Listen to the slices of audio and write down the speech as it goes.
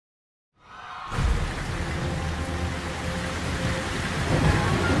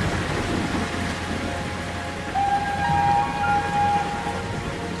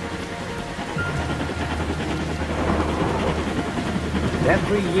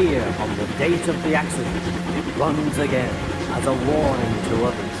every year on the date of the accident, it runs again as a warning to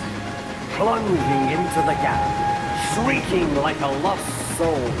others, plunging into the gap, shrieking like a lost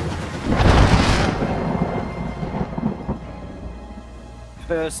soul.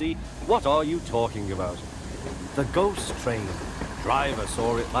 Percy, what are you talking about? The ghost train. Driver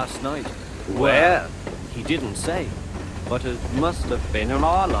saw it last night. Where? He didn't say, but it must have been in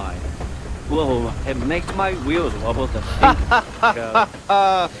our line. Whoa, it makes my wheels wobble to think.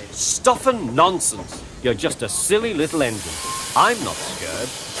 Stuff and nonsense. You're just a silly little engine. I'm not scared.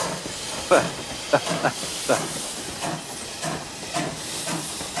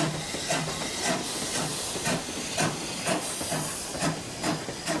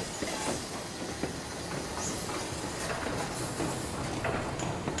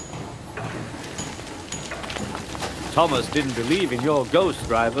 Thomas didn't believe in your ghost,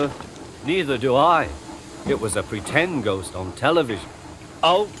 driver. Neither do I. It was a pretend ghost on television.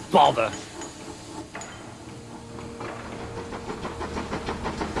 Oh, bother!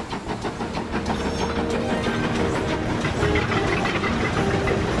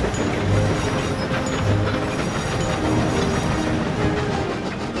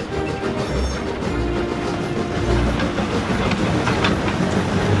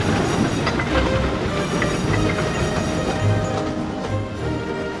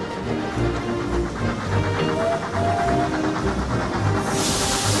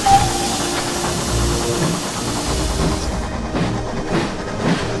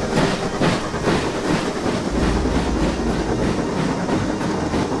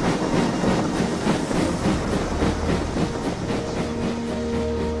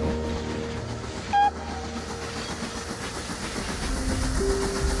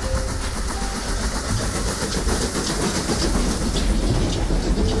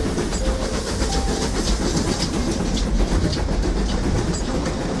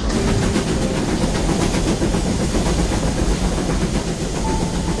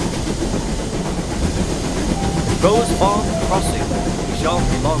 Rose Farm Crossing. We shan't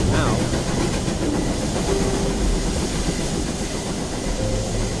be long now.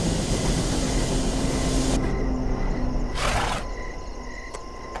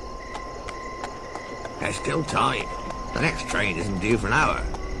 There's still time. The next train isn't due for an hour.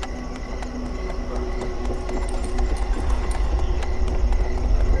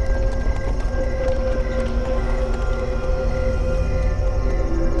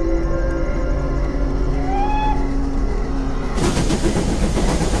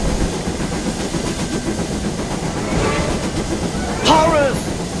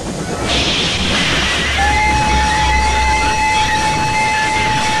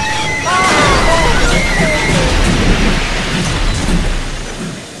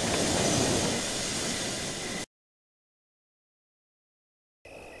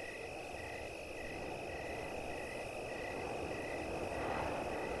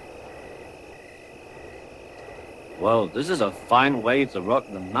 Well, this is a fine way to rock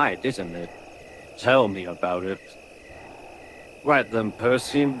the night, isn't it? Tell me about it. Right then,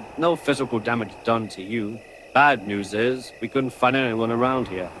 Percy. No physical damage done to you. Bad news is, we couldn't find anyone around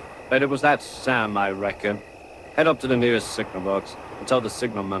here. But it was that Sam, I reckon. Head up to the nearest signal box and tell the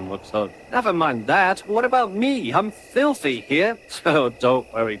signalman what's up. Never mind that. What about me? I'm filthy here. So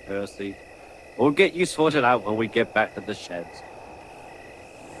don't worry, Percy. We'll get you sorted out when we get back to the sheds.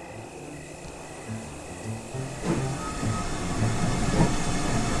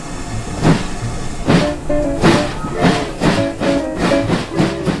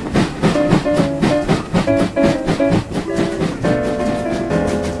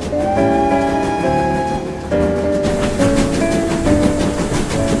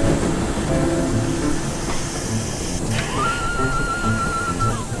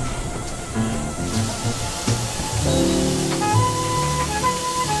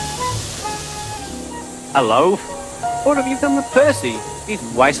 Hello? What have you done with Percy? He's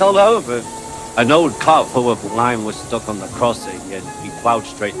white all over. An old cart full of lime was stuck on the crossing and he plowed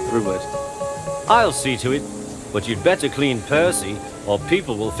straight through it. I'll see to it, but you'd better clean Percy or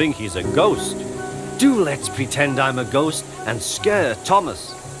people will think he's a ghost. Do let's pretend I'm a ghost and scare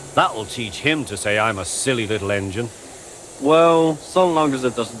Thomas. That'll teach him to say I'm a silly little engine. Well, so long as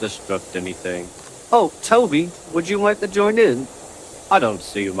it doesn't destruct anything. Oh, Toby, would you like to join in? I don't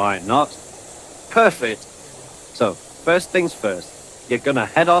see why not. Perfect. So, first things first, you're gonna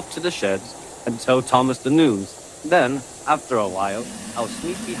head off to the sheds and tell Thomas the news. Then, after a while, I'll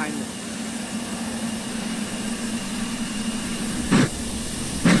sneak behind the...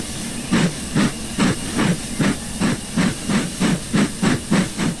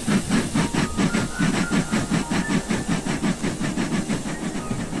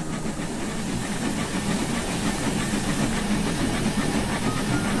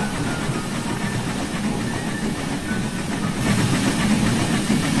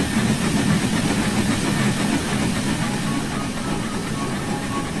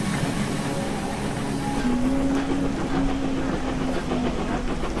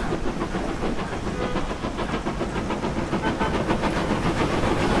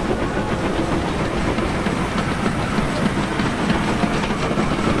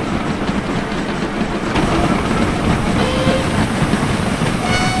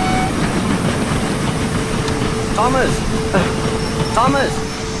 Thomas! Thomas!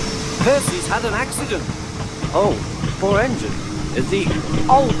 Percy's had an accident. Oh, poor engine. Is he?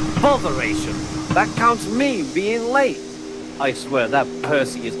 Oh, botheration! That counts me being late. I swear that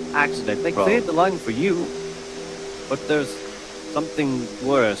Percy is accident. They cleared the line for you. But there's something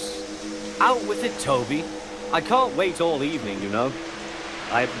worse. Out with it, Toby. I can't wait all evening, you know.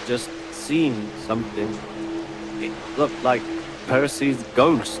 I've just seen something. It looked like Percy's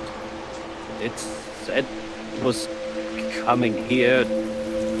ghost. It said it was coming here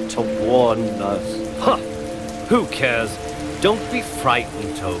to warn us. Huh! Who cares? Don't be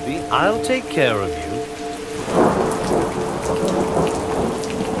frightened, Toby. I'll take care of you.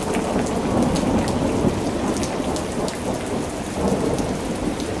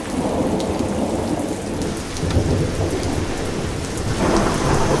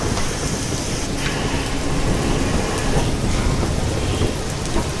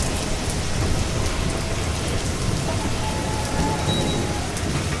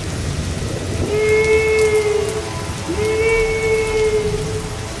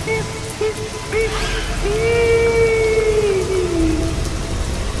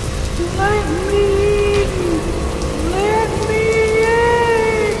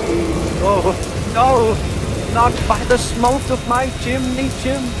 Not by the smoke of my chimney,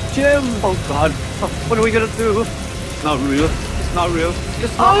 Jim. Oh, God. What are we going to do? It's not real. It's not real.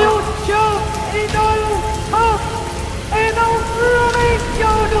 It's not real.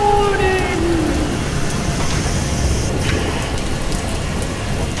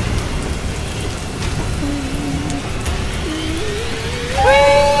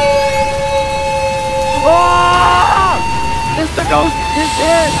 It's the ghost. It's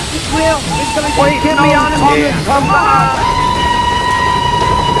here. It's real. It's gonna get me out of here. Come back.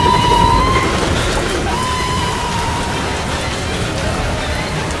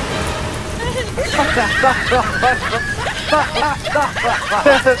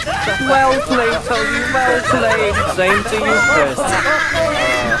 Well played, Tony. Well played. Same to you, Percy.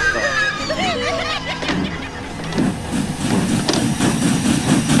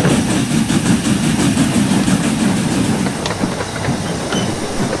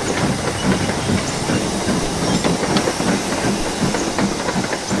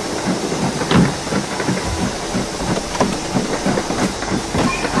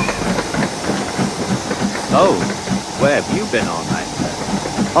 Oh, where have you been all night?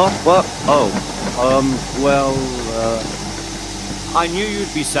 Oh, what? Oh, well, I knew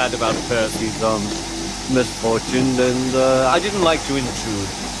you'd be sad about Percy's, misfortune, and, I didn't like to intrude.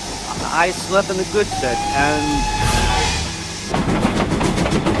 I slept in a good set, and...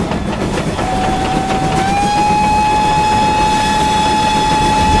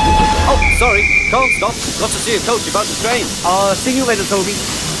 Oh, sorry, can't stop. Got to see a coach about the train. See you later, Toby.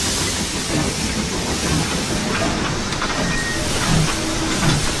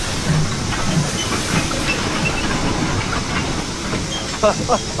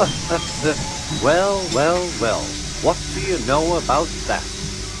 Well, well, well. What do you know about that?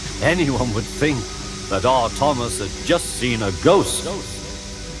 Anyone would think that our Thomas had just seen a ghost.